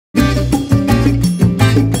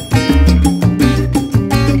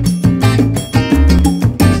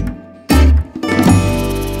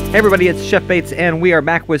Everybody, it's Chef Bates, and we are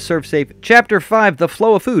back with ServSafe, Chapter 5, The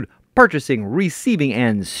Flow of Food, Purchasing, Receiving,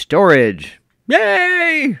 and Storage.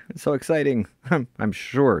 Yay! It's so exciting. I'm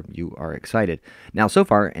sure you are excited. Now, so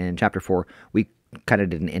far in Chapter 4, we kind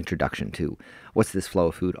of did an introduction to what's this flow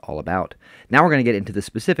of food all about. Now we're going to get into the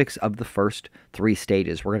specifics of the first 3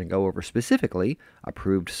 stages. We're going to go over specifically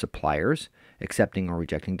approved suppliers, accepting or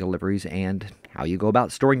rejecting deliveries, and how you go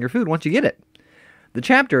about storing your food once you get it. The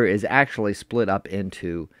chapter is actually split up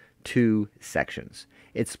into 2 sections.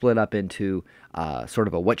 It's split up into sort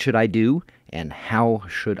of a what should I do and how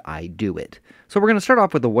should I do it. So we're going to start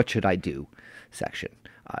off with the what should I do section.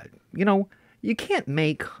 You can't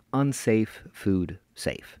make unsafe food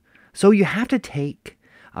safe. So you have to take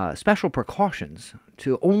special precautions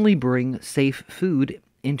to only bring safe food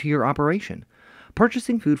into your operation.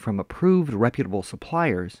 Purchasing food from approved, reputable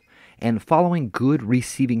suppliers and following good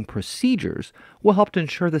receiving procedures will help to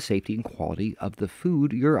ensure the safety and quality of the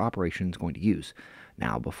food your operation is going to use.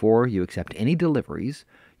 Now, before you accept any deliveries,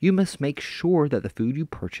 you must make sure that the food you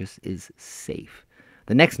purchase is safe.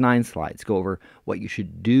 The next 9 slides go over what you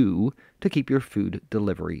should do to keep your food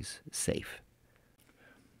deliveries safe.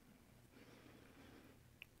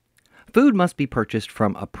 Food must be purchased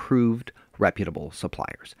from approved, reputable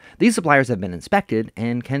suppliers. These suppliers have been inspected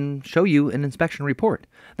and can show you an inspection report.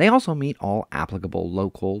 They also meet all applicable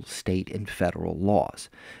local, state, and federal laws.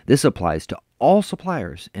 This applies to all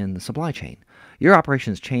suppliers in the supply chain. Your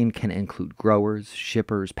operations chain can include growers,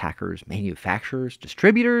 shippers, packers, manufacturers,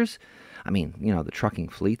 distributors, the trucking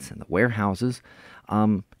fleets and the warehouses,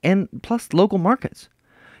 and plus local markets.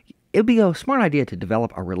 It would be a smart idea to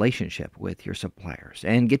develop a relationship with your suppliers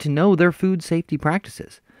and get to know their food safety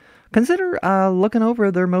practices. Consider looking over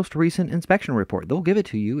their most recent inspection report. They'll give it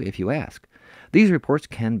to you if you ask. These reports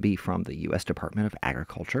can be from the U.S. Department of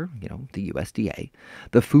Agriculture, the USDA,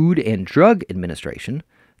 the Food and Drug Administration,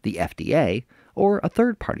 the FDA, or a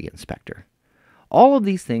third-party inspector. All of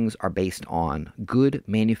these things are based on good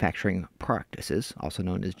manufacturing practices, also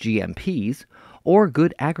known as GMPs, or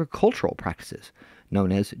good agricultural practices,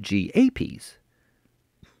 known as GAPs.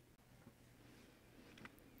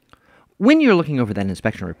 When you're looking over that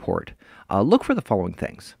inspection report, look for the following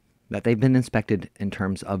things: that they've been inspected in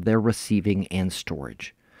terms of their receiving and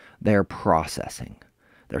storage, their processing,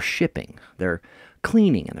 their shipping, their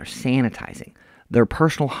cleaning and their sanitizing, their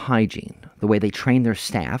personal hygiene, the way they train their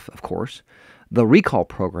staff, of course, the recall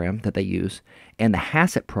program that they use, and the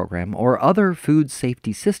HACCP program or other food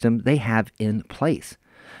safety system they have in place.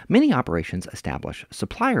 Many operations establish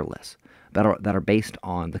supplier lists that are based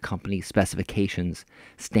on the company's specifications,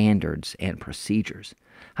 standards, and procedures.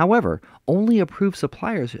 However, only approved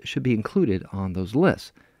suppliers should be included on those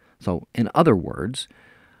lists. So, in other words,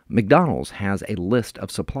 McDonald's has a list of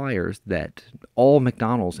suppliers that all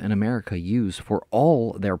McDonald's in America use for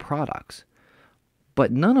all their products.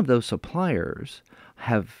 But none of those suppliers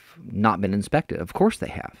have not been inspected. Of course they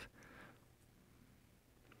have.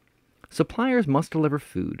 Suppliers must deliver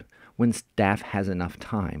food when staff has enough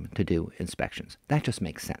time to do inspections. That just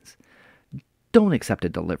makes sense. Don't accept a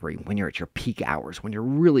delivery when you're at your peak hours, when you're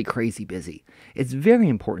really crazy busy. It's very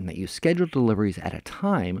important that you schedule deliveries at a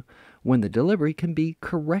time when the delivery can be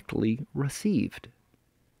correctly received.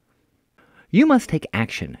 You must take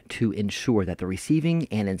action to ensure that the receiving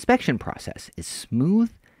and inspection process is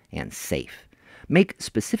smooth and safe. Make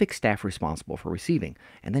specific staff responsible for receiving,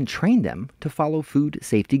 and then train them to follow food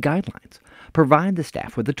safety guidelines. Provide the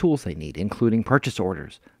staff with the tools they need, including purchase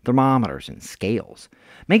orders, thermometers, and scales.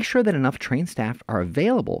 Make sure that enough trained staff are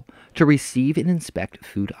available to receive and inspect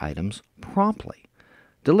food items promptly.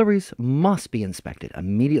 Deliveries must be inspected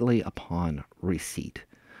immediately upon receipt.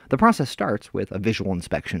 The process starts with a visual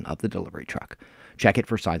inspection of the delivery truck. Check it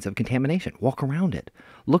for signs of contamination. Walk around it.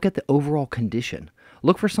 Look at the overall condition.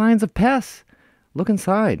 Look for signs of pests. Look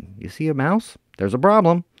inside. You see a mouse? There's a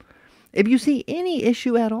problem. If you see any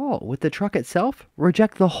issue at all with the truck itself,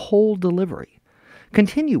 reject the whole delivery.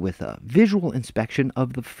 Continue with a visual inspection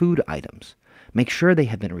of the food items. Make sure they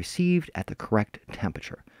have been received at the correct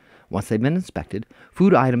temperature. Once they've been inspected,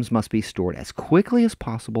 food items must be stored as quickly as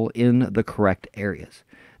possible in the correct areas.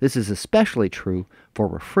 This is especially true for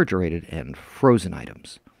refrigerated and frozen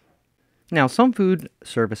items. Now, some food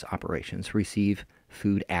service operations receive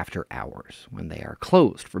food after hours when they are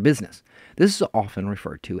closed for business. This is often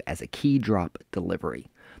referred to as a key drop delivery.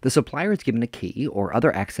 The supplier is given a key or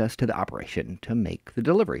other access to the operation to make the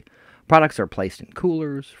delivery. Products are placed in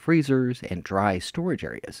coolers, freezers, and dry storage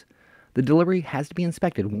areas. The delivery has to be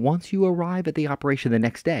inspected once you arrive at the operation the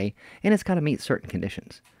next day, and it's got to meet certain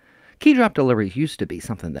conditions. Key drop deliveries used to be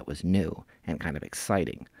something that was new and kind of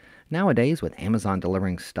exciting. Nowadays, with Amazon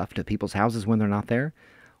delivering stuff to people's houses when they're not there,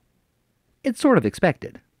 It's sort of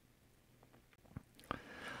expected.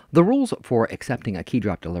 The rules for accepting a key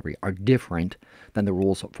drop delivery are different than the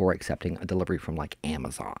rules for accepting a delivery from like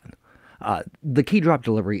Amazon. The key drop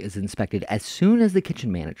delivery is inspected as soon as the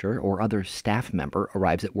kitchen manager or other staff member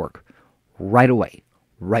arrives at work, right away,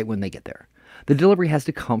 right when they get there. The delivery has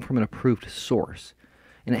to come from an approved source,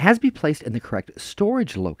 and it has to be placed in the correct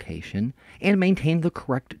storage location and maintain the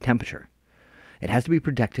correct temperature. It has to be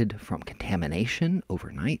protected from contamination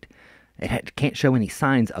overnight. It can't show any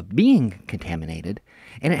signs of being contaminated,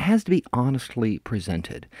 and it has to be honestly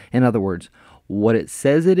presented. In other words, what it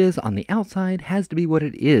says it is on the outside has to be what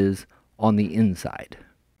it is on the inside.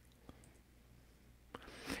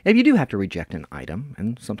 If you do have to reject an item,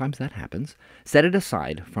 and sometimes that happens, set it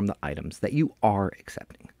aside from the items that you are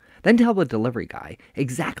accepting. Then tell the delivery guy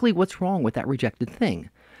exactly what's wrong with that rejected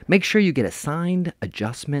thing. Make sure you get a signed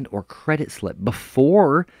adjustment or credit slip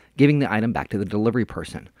before giving the item back to the delivery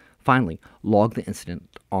person. Finally, log the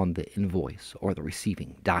incident on the invoice or the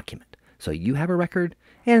receiving document, so you have a record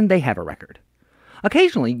and they have a record.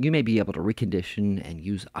 Occasionally, you may be able to recondition and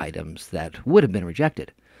use items that would have been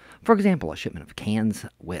rejected. For example, a shipment of cans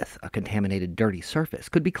with a contaminated dirty surface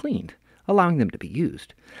could be cleaned, allowing them to be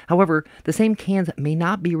used. However, the same cans may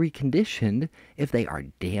not be reconditioned if they are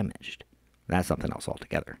damaged. That's something else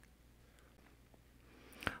altogether.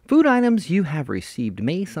 Food items you have received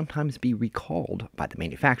may sometimes be recalled by the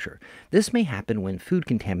manufacturer. This may happen when food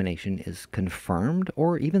contamination is confirmed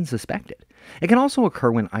or even suspected. It can also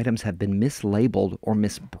occur when items have been mislabeled or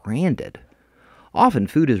misbranded. Often,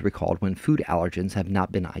 food is recalled when food allergens have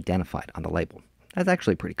not been identified on the label. That's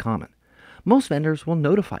actually pretty common. Most vendors will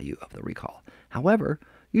notify you of the recall. However,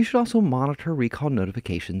 you should also monitor recall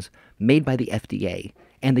notifications made by the FDA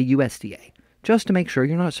and the USDA, just to make sure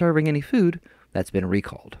you're not serving any food that's been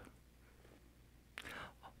recalled.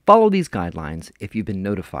 Follow these guidelines if you've been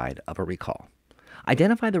notified of a recall.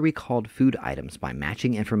 Identify the recalled food items by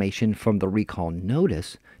matching information from the recall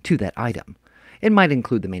notice to that item. It might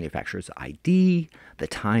include the manufacturer's ID, the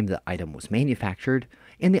time the item was manufactured,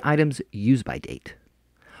 and the item's use-by date.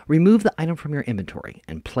 Remove the item from your inventory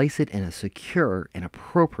and place it in a secure and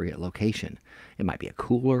appropriate location. It might be a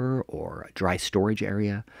cooler or a dry storage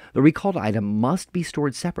area. The recalled item must be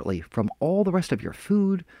stored separately from all the rest of your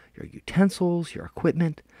food, your utensils, your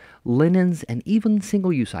equipment, linens, and even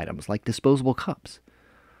single-use items like disposable cups.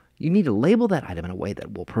 You need to label that item in a way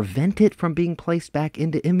that will prevent it from being placed back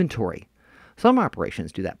into inventory. Some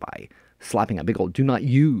operations do that by slapping a big old "do not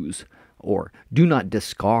use" or "do not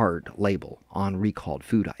discard" label on recalled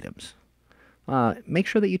food items. Make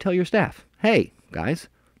sure that you tell your staff, hey, guys,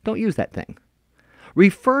 don't use that thing.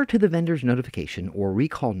 Refer to the vendor's notification or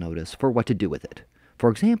recall notice for what to do with it.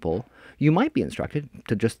 For example, you might be instructed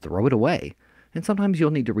to just throw it away, and sometimes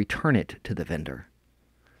you'll need to return it to the vendor.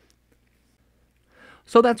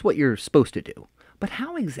 So that's what you're supposed to do. But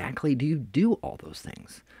how exactly do you do all those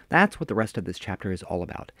things? That's what the rest of this chapter is all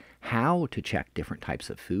about. How to check different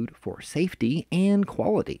types of food for safety and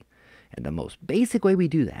quality. And the most basic way we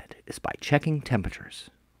do that is by checking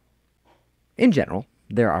temperatures. In general,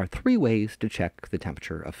 there are 3 ways to check the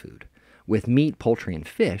temperature of food. With meat, poultry, and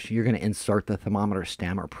fish, you're going to insert the thermometer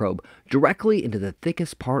stem or probe directly into the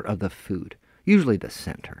thickest part of the food, usually the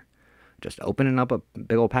center. Just opening up a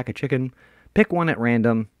big old pack of chicken, pick one at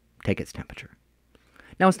random, take its temperature.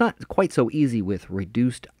 Now, it's not quite so easy with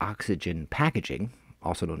reduced oxygen packaging,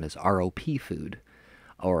 also known as ROP food,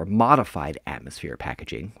 or modified atmosphere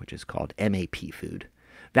packaging, which is called MAP food,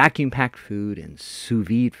 vacuum-packed food, and sous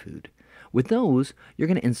vide food. With those, you're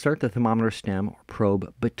going to insert the thermometer stem or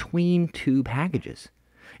probe between 2 packages.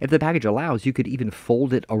 If the package allows, you could even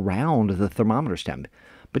fold it around the thermometer stem,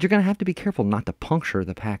 but you're going to have to be careful not to puncture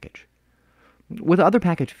the package. With other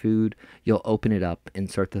packaged food, you'll open it up,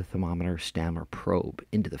 insert the thermometer stem or probe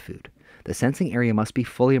into the food. The sensing area must be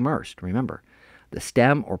fully immersed. Remember, the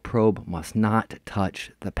stem or probe must not touch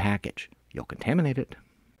the package. You'll contaminate it.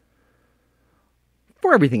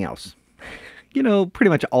 For everything else, pretty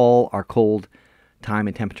much all our cold time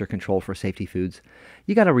and temperature control for safety foods,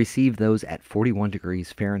 you got to receive those at 41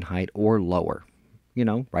 degrees Fahrenheit or lower,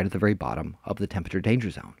 right at the very bottom of the temperature danger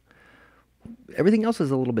zone. Everything else is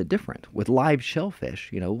a little bit different. With live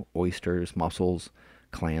shellfish, oysters, mussels,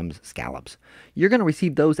 clams, scallops, you're going to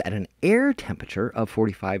receive those at an air temperature of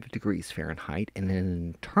 45 degrees Fahrenheit and an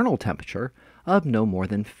internal temperature of no more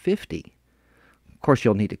than 50. Of course,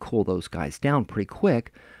 you'll need to cool those guys down pretty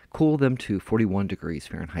quick. Cool them to 41 degrees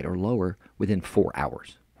Fahrenheit or lower within 4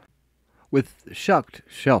 hours. With shucked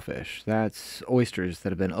shellfish, that's oysters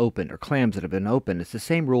that have been opened or clams that have been opened, it's the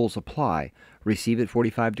same rules apply. Receive at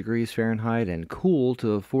 45 degrees Fahrenheit and cool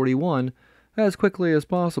to 41 as quickly as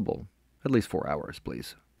possible. At least 4 hours,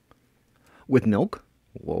 please. With milk,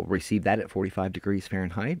 we'll receive that at 45 degrees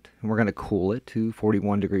Fahrenheit, and we're going to cool it to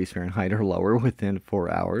 41 degrees Fahrenheit or lower within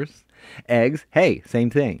 4 hours. Eggs, hey, same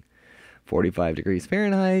thing. 45 degrees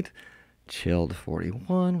Fahrenheit, chilled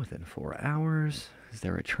 41 within 4 hours. Is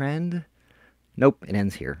there a trend? Nope, it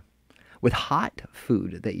ends here. With hot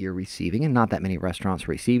food that you're receiving, and not that many restaurants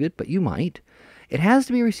receive it, but you might, it has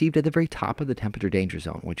to be received at the very top of the temperature danger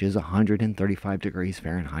zone, which is 135 degrees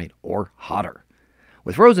Fahrenheit or hotter.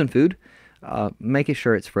 With frozen food, making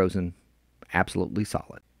sure it's frozen absolutely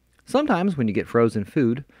solid. Sometimes when you get frozen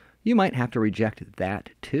food, you might have to reject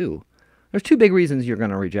that too. There's 2 big reasons you're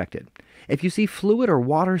going to reject it. If you see fluid or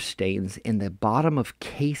water stains in the bottom of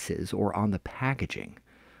cases or on the packaging,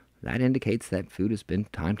 that indicates that food has been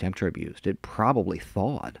time temperature abused. It probably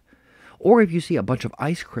thawed. Or if you see a bunch of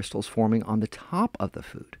ice crystals forming on the top of the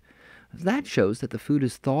food, that shows that the food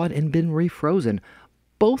is thawed and been refrozen.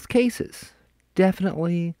 Both cases,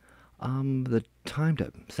 definitely the time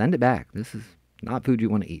to send it back. This is not food you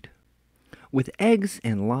want to eat. With eggs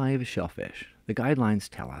and live shellfish, the guidelines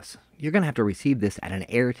tell us you're going to have to receive this at an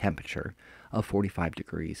air temperature of 45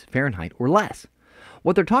 degrees Fahrenheit or less.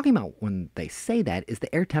 What they're talking about when they say that is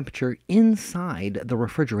the air temperature inside the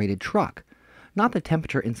refrigerated truck, not the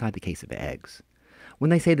temperature inside the case of eggs. When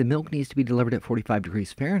they say the milk needs to be delivered at 45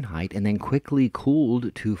 degrees Fahrenheit and then quickly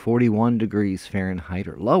cooled to 41 degrees Fahrenheit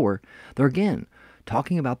or lower, they're again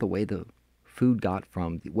talking about the way the food got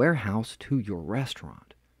from the warehouse to your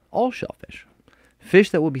restaurant. All shellfish,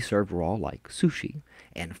 fish that will be served raw like sushi,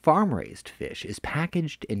 and farm-raised fish is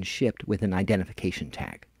packaged and shipped with an identification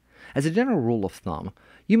tag. As a general rule of thumb,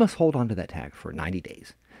 you must hold onto that tag for 90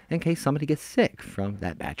 days in case somebody gets sick from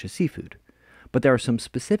that batch of seafood. But there are some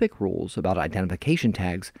specific rules about identification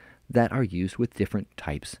tags that are used with different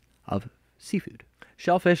types of seafood.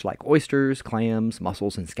 Shellfish like oysters, clams,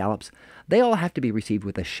 mussels, and scallops, they all have to be received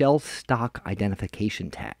with a shell stock identification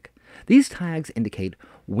tag. These tags indicate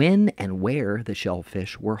when and where the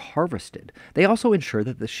shellfish were harvested. They also ensure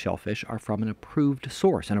that the shellfish are from an approved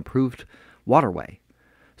source, an approved waterway.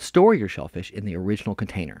 Store your shellfish in the original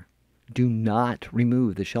container. Do not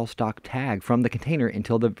remove the shell stock tag from the container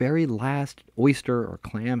until the very last oyster or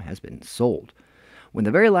clam has been sold. When the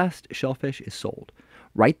very last shellfish is sold,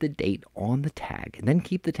 write the date on the tag and then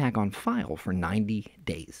keep the tag on file for 90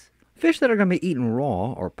 days. Fish that are going to be eaten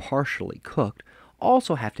raw or partially cooked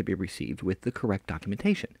also have to be received with the correct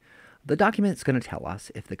documentation. The document is going to tell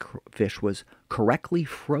us if the fish was correctly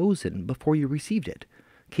frozen before you received it.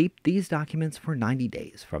 Keep these documents for 90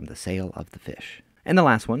 days from the sale of the fish. And the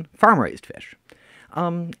last one, farm-raised fish.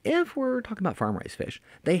 If we're talking about farm-raised fish,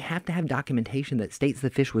 they have to have documentation that states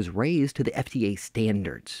the fish was raised to the FDA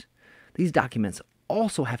standards. These documents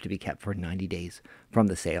also have to be kept for 90 days from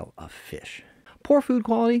the sale of fish. Poor food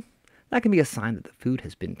quality, that can be a sign that the food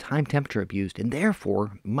has been time temperature abused and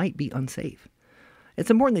therefore might be unsafe. It's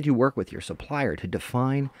important that you work with your supplier to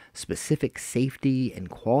define specific safety and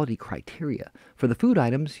quality criteria for the food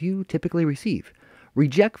items you typically receive.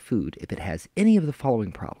 Reject food if it has any of the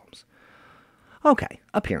following problems. Okay,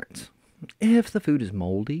 appearance. If the food is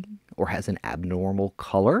moldy or has an abnormal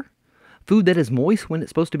color, food that is moist when it's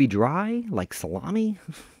supposed to be dry, like salami,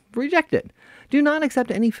 reject it. Do not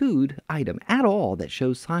accept any food item at all that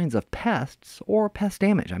shows signs of pests or pest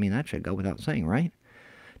damage. I mean, that should go without saying, right?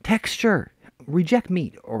 Texture. Reject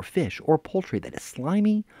meat or fish or poultry that is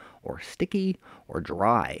slimy or sticky or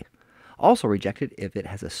dry. Also reject it if it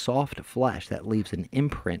has a soft flesh that leaves an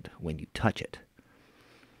imprint when you touch it.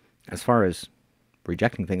 As far as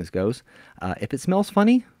rejecting things goes, if it smells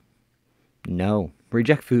funny, no.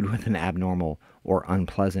 Reject food with an abnormal or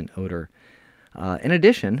unpleasant odor. In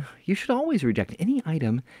addition, you should always reject any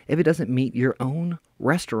item if it doesn't meet your own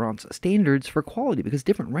restaurant's standards for quality, because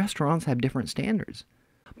different restaurants have different standards.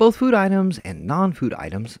 Both food items and non-food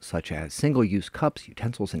items, such as single-use cups,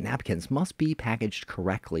 utensils, and napkins, must be packaged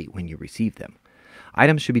correctly when you receive them.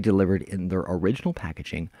 Items should be delivered in their original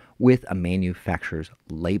packaging with a manufacturer's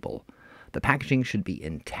label. The packaging should be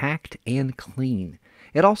intact and clean.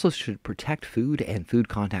 It also should protect food and food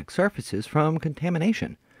contact surfaces from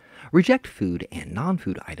contamination. Reject food and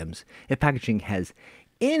non-food items if packaging has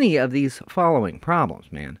any of these following problems,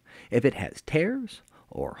 man. If it has tears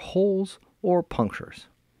or holes or punctures.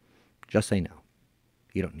 Just say no.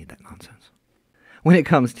 You don't need that nonsense. When it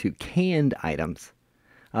comes to canned items,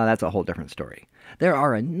 that's a whole different story. There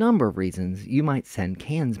are a number of reasons you might send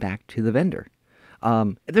cans back to the vendor.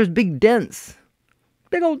 If there's big dents,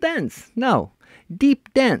 big old dents, no.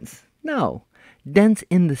 Deep dents, no. Dents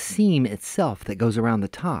in the seam itself that goes around the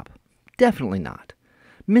top, definitely not.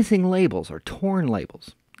 Missing labels or torn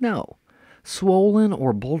labels, no. Swollen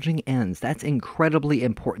or bulging ends, that's incredibly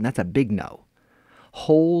important. That's a big no.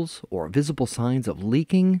 Holes or visible signs of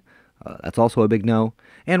leaking, that's also a big no.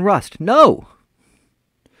 And rust, no!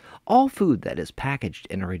 All food that is packaged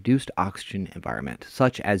in a reduced oxygen environment,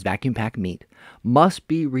 such as vacuum packed meat, must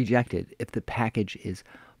be rejected if the package is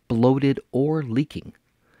bloated or leaking.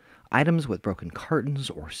 Items with broken cartons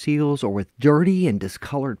or seals or with dirty and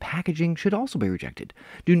discolored packaging should also be rejected.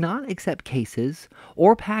 Do not accept cases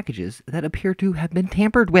or packages that appear to have been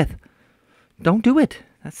tampered with. Don't do it.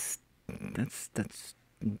 That's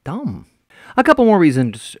dumb. A couple more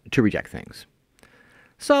reasons to reject things.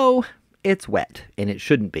 So, it's wet and it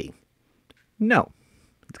shouldn't be. No.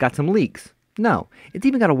 It's got some leaks. No. It's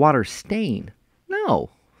even got a water stain.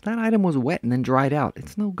 No. That item was wet and then dried out.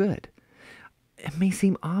 It's no good. It may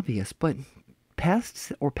seem obvious, but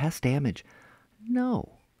pests or pest damage,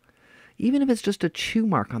 no. Even if it's just a chew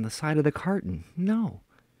mark on the side of the carton, no.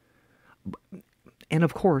 And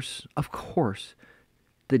of course,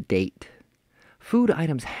 the date. Food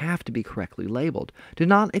items have to be correctly labeled. Do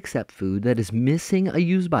not accept food that is missing a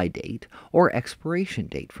use-by date or expiration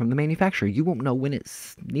date from the manufacturer. You won't know when it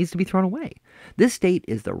needs to be thrown away. This date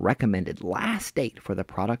is the recommended last date for the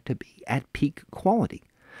product to be at peak quality.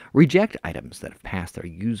 Reject items that have passed their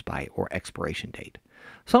use-by or expiration date.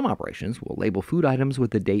 Some operations will label food items with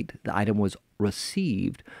the date the item was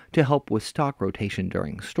received to help with stock rotation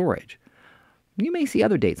during storage. You may see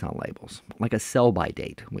other dates on labels, like a sell-by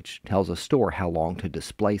date, which tells a store how long to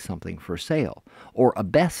display something for sale, or a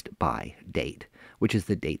best-by date, which is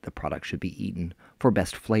the date the product should be eaten for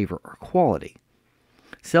best flavor or quality.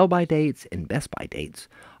 Sell-by dates and best-by dates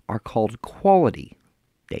are called quality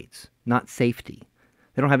dates, not safety.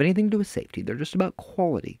 They don't have anything to do with safety. They're just about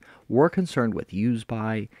quality. We're concerned with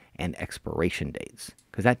use-by and expiration dates,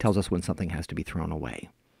 because that tells us when something has to be thrown away.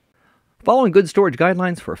 Following good storage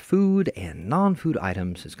guidelines for food and non-food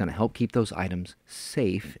items is going to help keep those items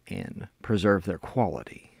safe and preserve their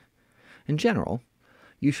quality. In general,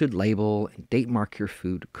 you should label and date mark your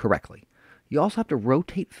food correctly. You also have to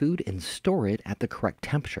rotate food and store it at the correct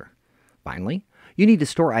temperature. Finally, you need to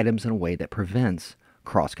store items in a way that prevents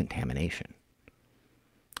cross-contamination.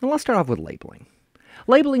 And let's start off with labeling.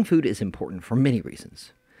 Labeling food is important for many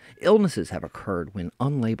reasons. Illnesses have occurred when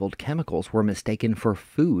unlabeled chemicals were mistaken for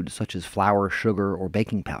food, such as flour, sugar, or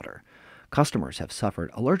baking powder. Customers have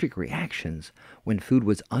suffered allergic reactions when food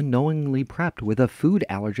was unknowingly prepped with a food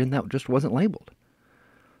allergen that just wasn't labeled.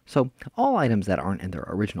 So, all items that aren't in their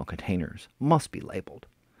original containers must be labeled.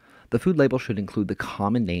 The food label should include the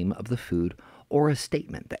common name of the food or a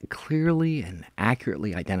statement that clearly and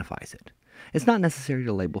accurately identifies it. It's not necessary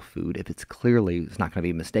to label food if it's not going to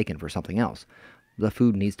be mistaken for something else. The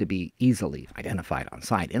food needs to be easily identified on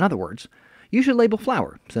site. In other words, you should label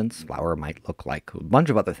flour, since flour might look like a bunch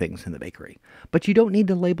of other things in the bakery. But you don't need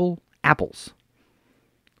to label apples.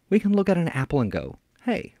 We can look at an apple and go,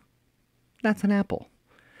 hey, that's an apple.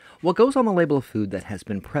 What goes on the label of food that has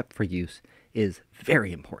been prepped for use is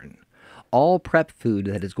very important. All prepped food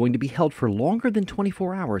that is going to be held for longer than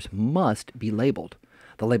 24 hours must be labeled.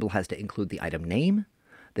 The label has to include the item name,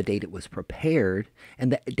 the date it was prepared,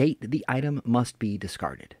 and the date the item must be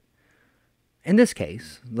discarded. In this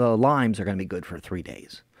case, the limes are going to be good for 3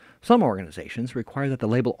 days. Some organizations require that the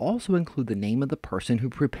label also include the name of the person who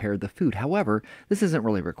prepared the food. However, this isn't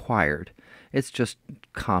really required. It's just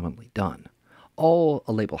commonly done. All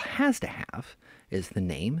a label has to have is the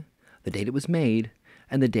name, the date it was made,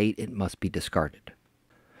 and the date it must be discarded.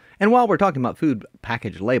 And while we're talking about food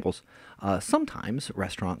package labels, sometimes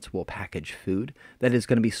restaurants will package food that is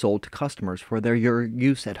going to be sold to customers for their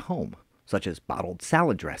use at home, such as bottled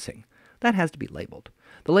salad dressing. That has to be labeled.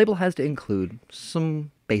 The label has to include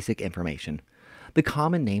some basic information, the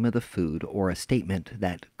common name of the food or a statement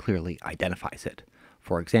that clearly identifies it.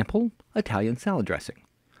 For example, Italian salad dressing.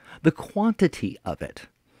 The quantity of it,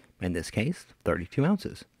 in this case, 32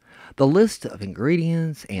 ounces. The list of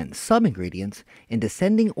ingredients and sub-ingredients in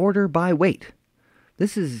descending order by weight.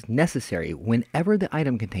 This is necessary whenever the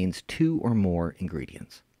item contains 2 or more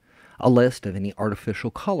ingredients. A list of any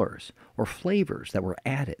artificial colors or flavors that were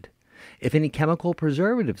added. If any chemical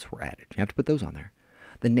preservatives were added, you have to put those on there.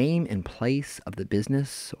 The name and place of the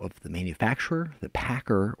business of the manufacturer, the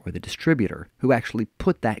packer, or the distributor who actually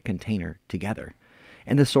put that container together.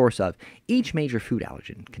 And the source of each major food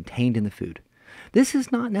allergen contained in the food. This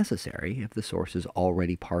is not necessary if the source is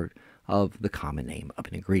already part of the common name of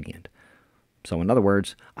an ingredient. So in other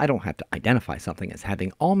words, I don't have to identify something as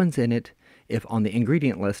having almonds in it if on the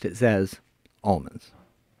ingredient list it says almonds.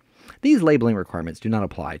 These labeling requirements do not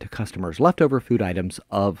apply to customers' leftover food items,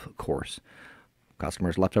 of course.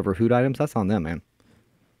 Customers' leftover food items, that's on them, man.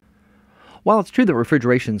 While it's true that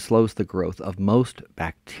refrigeration slows the growth of most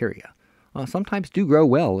bacteria, sometimes do grow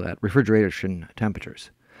well at refrigeration temperatures.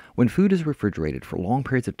 When food is refrigerated for long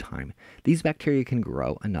periods of time, these bacteria can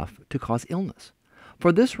grow enough to cause illness.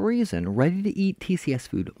 For this reason, ready-to-eat TCS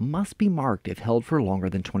food must be marked if held for longer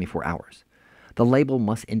than 24 hours. The label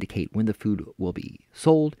must indicate when the food will be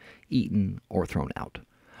sold, eaten, or thrown out.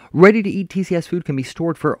 Ready-to-eat TCS food can be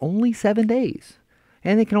stored for only 7 days,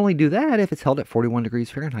 and it can only do that if it's held at 41 degrees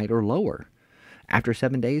Fahrenheit or lower. After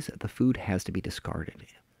 7 days, the food has to be discarded.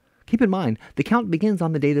 Keep in mind, the count begins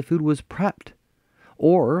on the day the food was prepped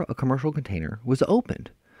or a commercial container was opened.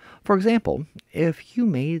 For example, if you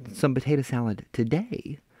made some potato salad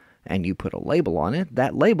today and you put a label on it,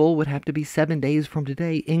 that label would have to be 7 days from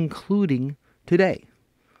today, including today.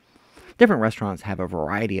 Different restaurants have a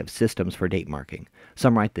variety of systems for date marking.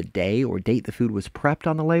 Some write the day or date the food was prepped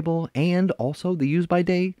on the label and also the use by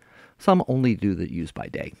day. Some only do the use by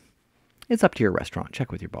day. It's up to your restaurant.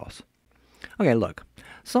 Check with your boss. Okay, look,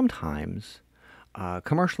 sometimes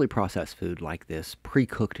commercially processed food like this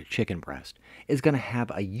pre-cooked chicken breast is going to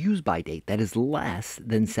have a use-by date that is less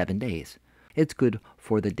than 7 days. It's good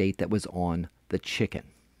for the date that was on the chicken.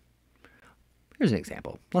 Here's an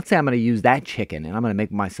example. Let's say I'm going to use that chicken and I'm going to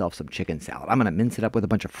make myself some chicken salad. I'm going to mince it up with a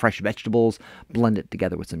bunch of fresh vegetables, blend it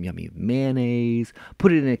together with some yummy mayonnaise,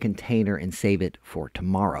 put it in a container and save it for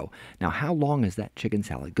tomorrow. Now, how long is that chicken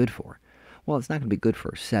salad good for? Well, it's not going to be good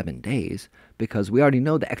for 7 days because we already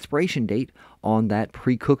know the expiration date on that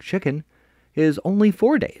pre-cooked chicken is only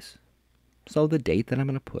 4 days. So the date that I'm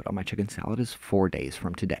going to put on my chicken salad is 4 days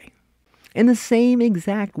from today. In the same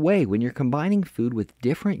exact way, when you're combining food with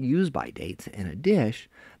different use-by dates in a dish,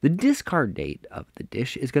 the discard date of the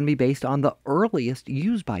dish is going to be based on the earliest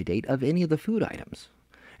use-by date of any of the food items.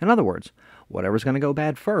 In other words, whatever's going to go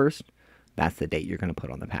bad first, that's the date you're going to put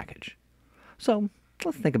on the package. So,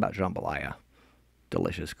 let's think about jambalaya.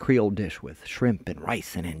 Delicious Creole dish with shrimp and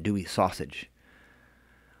rice and andouille sausage.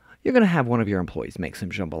 You're going to have one of your employees make some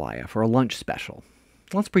jambalaya for a lunch special.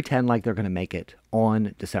 Let's pretend like they're going to make it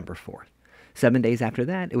on December 4th. 7 days after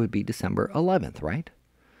that, it would be December 11th, right?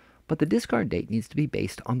 But the discard date needs to be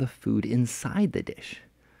based on the food inside the dish.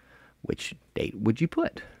 Which date would you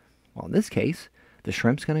put? Well, in this case, the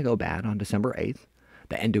shrimp's going to go bad on December 8th.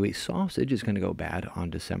 The andouille sausage is going to go bad on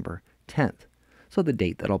December 10th. So the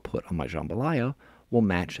date that I'll put on my jambalaya will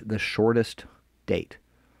match the shortest date.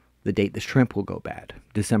 The date the shrimp will go bad,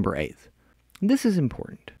 December 8th. And this is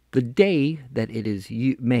important. The day that it is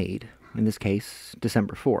made, in this case,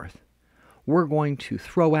 December 4th, we're going to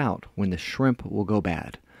throw out when the shrimp will go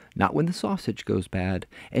bad, not when the sausage goes bad,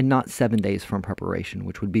 and not 7 days from preparation,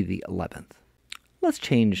 which would be the 11th. Let's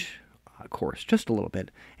change course just a little bit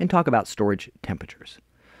and talk about storage temperatures.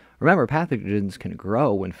 Remember, pathogens can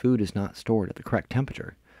grow when food is not stored at the correct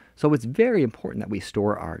temperature, so it's very important that we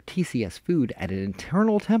store our TCS food at an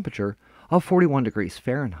internal temperature of 41 degrees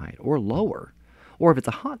Fahrenheit or lower, or if it's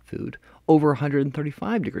a hot food, over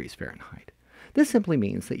 135 degrees Fahrenheit. This simply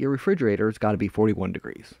means that your refrigerator's got to be 41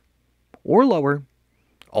 degrees or lower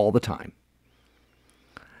all the time.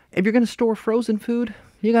 If you're going to store frozen food,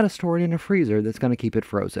 you got to store it in a freezer that's going to keep it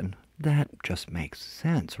frozen. That just makes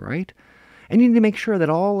sense, right? And you need to make sure that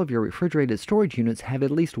all of your refrigerated storage units have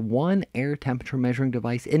at least one air temperature measuring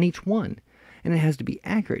device in each one, and it has to be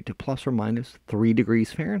accurate to plus or minus 3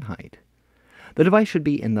 degrees Fahrenheit. The device should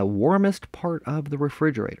be in the warmest part of the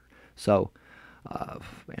refrigerator. So,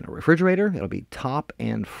 in a refrigerator, it'll be top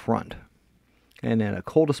and front. And in a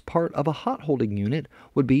coldest part of a hot holding unit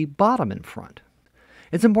would be bottom and front.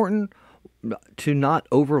 It's important to not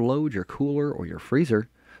overload your cooler or your freezer.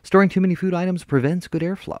 Storing too many food items prevents good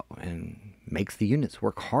airflow and makes the units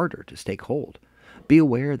work harder to stay cold. Be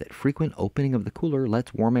aware that frequent opening of the cooler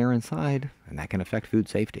lets warm air inside, and that can affect food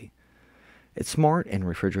safety. It's smart in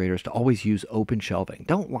refrigerators to always use open shelving.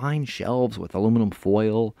 Don't line shelves with aluminum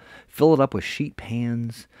foil. Fill it up with sheet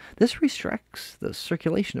pans. This restricts the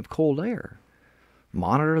circulation of cold air.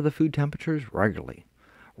 Monitor the food temperatures regularly.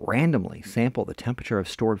 Randomly sample the temperature of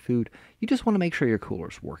stored food. You just want to make sure your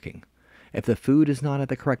cooler's working. If the food is not at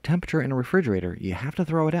the correct temperature in a refrigerator, you have to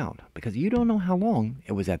throw it out because you don't know how long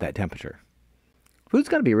it was at that temperature. Food's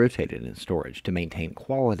got to be rotated in storage to maintain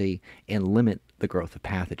quality and limit the growth of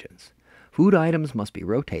pathogens. Food items must be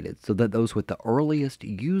rotated so that those with the earliest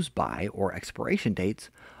use-by or expiration dates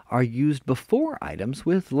are used before items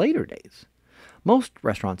with later dates. Most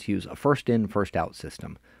restaurants use a first-in, first-out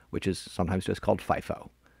system, which is sometimes just called FIFO.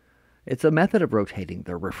 It's a method of rotating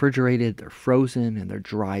their refrigerated, their frozen, and their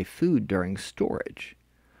dry food during storage.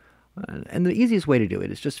 And the easiest way to do it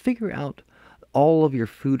is just figure out all of your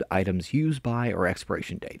food items' use-by or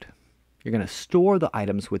expiration date. You're going to store the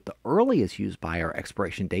items with the earliest use by or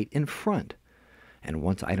expiration date in front. And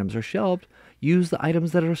once items are shelved, use the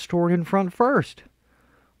items that are stored in front first.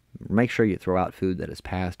 Make sure you throw out food that has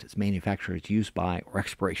passed its manufacturer's use by or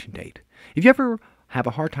expiration date. If you ever have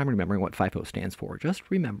a hard time remembering what FIFO stands for,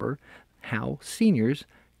 just remember how seniors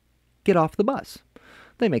get off the bus.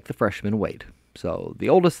 They make the freshmen wait. So the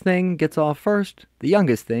oldest thing gets off first, the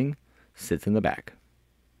youngest thing sits in the back.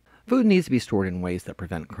 Food needs to be stored in ways that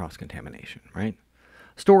prevent cross-contamination, right?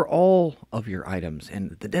 Store all of your items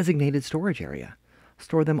in the designated storage area.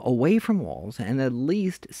 Store them away from walls and at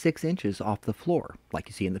least 6 inches off the floor, like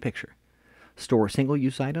you see in the picture. Store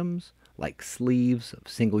single-use items, like sleeves of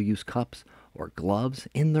single-use cups or gloves,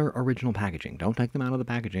 in their original packaging. Don't take them out of the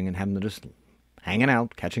packaging and have them just hanging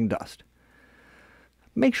out, catching dust.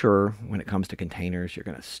 Make sure, when it comes to containers, you're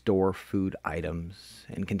going to store food items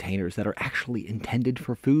in containers that are actually intended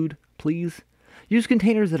for food, please. Use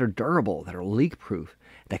containers that are durable, that are leak-proof,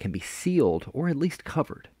 that can be sealed or at least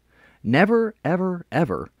covered. Never, ever,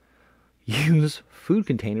 ever use food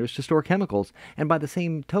containers to store chemicals. And by the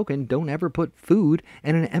same token, don't ever put food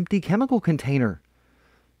in an empty chemical container.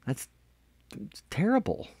 It's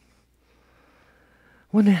terrible.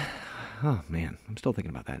 Oh man, I'm still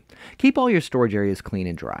thinking about that. Keep all your storage areas clean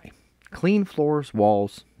and dry. Clean floors,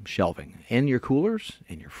 walls, shelving. In your coolers,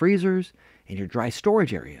 in your freezers, in your dry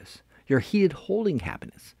storage areas. Your heated holding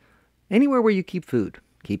cabinets. Anywhere where you keep food,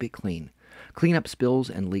 keep it clean. Clean up spills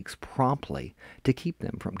and leaks promptly to keep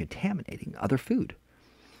them from contaminating other food.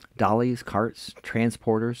 Dollies, carts,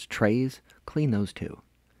 transporters, trays, clean those too.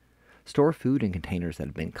 Store food in containers that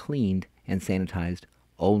have been cleaned and sanitized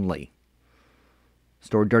only.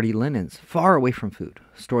 Store dirty linens far away from food.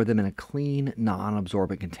 Store them in a clean,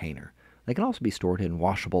 non-absorbent container. They can also be stored in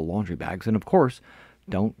washable laundry bags. And of course,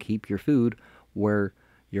 don't keep your food where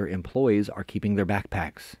your employees are keeping their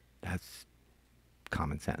backpacks. That's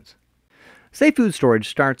common sense. Safe food storage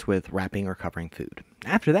starts with wrapping or covering food.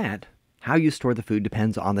 After that, how you store the food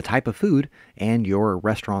depends on the type of food and your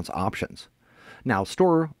restaurant's options. Now,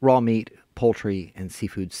 store raw meat, poultry, and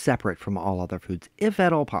seafood separate from all other foods, if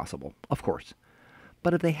at all possible, of course.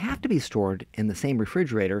 But if they have to be stored in the same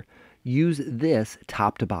refrigerator, use this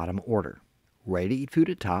top-to-bottom order. Ready-to-eat food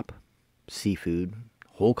at top, seafood,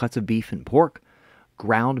 whole cuts of beef and pork,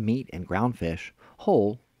 ground meat and ground fish,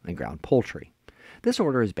 whole and ground poultry. This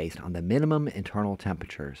order is based on the minimum internal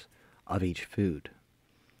temperatures of each food.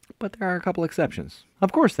 But there are a couple exceptions.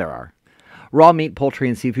 Of course there are. Raw meat, poultry,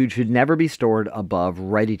 and seafood should never be stored above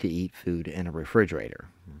ready-to-eat food in a refrigerator.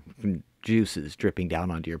 Juices dripping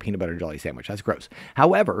down onto your peanut butter jelly sandwich. That's gross.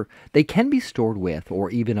 However, they can be stored with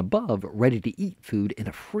or even above ready-to-eat food in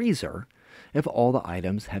a freezer if all the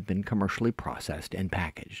items have been commercially processed and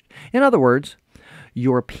packaged. In other words,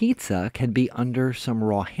 your pizza can be under some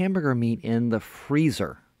raw hamburger meat in the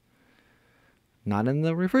freezer. Not in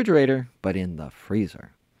the refrigerator, but in the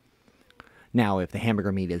freezer. Now, if the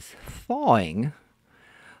hamburger meat is thawing,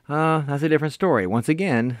 that's a different story. Once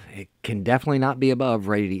again, it can definitely not be above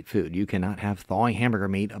ready-to-eat food. You cannot have thawing hamburger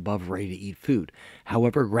meat above ready-to-eat food.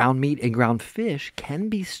 However, ground meat and ground fish can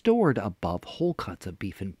be stored above whole cuts of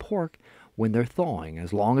beef and pork when they're thawing,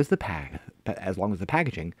 as long as the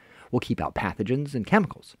packaging will keep out pathogens and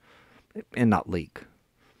chemicals and not leak.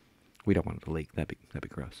 We don't want it to leak. That'd be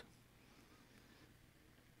gross.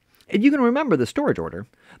 If you can remember the storage order,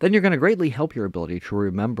 then you're going to greatly help your ability to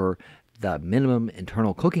remember the minimum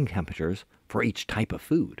internal cooking temperatures for each type of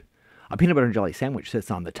food. A peanut butter and jelly sandwich sits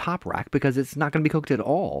on the top rack because it's not going to be cooked at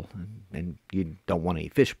all, and you don't want any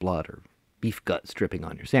fish blood or beef guts dripping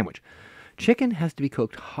on your sandwich. Chicken has to be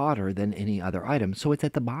cooked hotter than any other item, so it's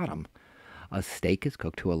at the bottom. A steak is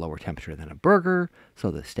cooked to a lower temperature than a burger, so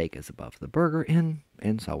the steak is above the burger,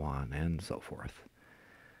 and so on and so forth.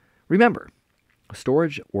 Remember, a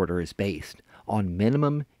storage order is based on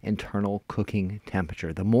minimum internal cooking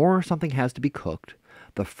temperature. The more something has to be cooked,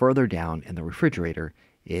 the further down in the refrigerator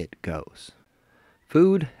it goes.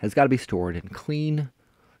 Food has got to be stored in clean,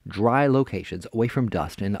 dry locations away from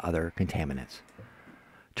dust and other contaminants.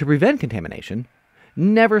 To prevent contamination,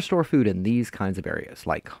 never store food in these kinds of areas,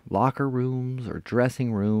 like locker rooms or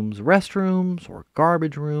dressing rooms, restrooms or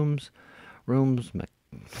garbage rooms.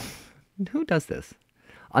 Who does this?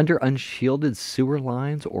 Under unshielded sewer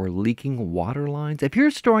lines or leaking water lines. If you're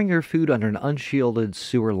storing your food under an unshielded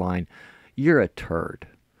sewer line, you're a turd.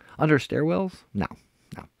 Under stairwells? No.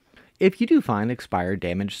 If you do find expired,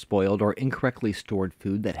 damaged, spoiled, or incorrectly stored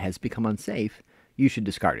food that has become unsafe, you should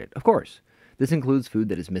discard it, of course. This includes food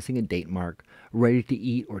that is missing a date mark,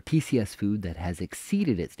 ready-to-eat or TCS food that has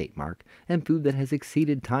exceeded its date mark, and food that has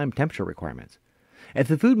exceeded time temperature requirements. If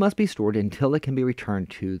the food must be stored until it can be returned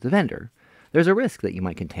to the vendor, there's a risk that you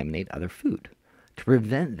might contaminate other food. To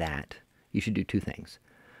prevent that, you should do two things.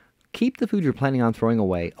 Keep the food you're planning on throwing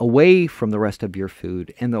away from the rest of your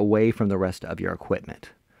food and away from the rest of your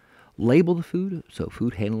equipment. Label the food so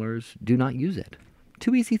food handlers do not use it.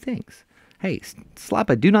 Two easy things. Hey, slap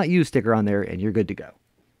a do not use sticker on there and you're good to go.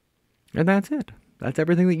 And that's it. That's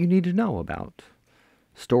everything that you need to know about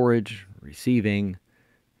storage, receiving,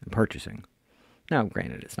 and purchasing. Now,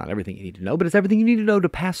 granted, it's not everything you need to know, but it's everything you need to know to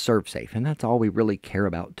pass ServSafe, and that's all we really care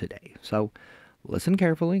about today. So listen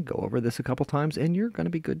carefully, go over this a couple times, and you're going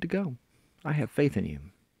to be good to go. I have faith in you.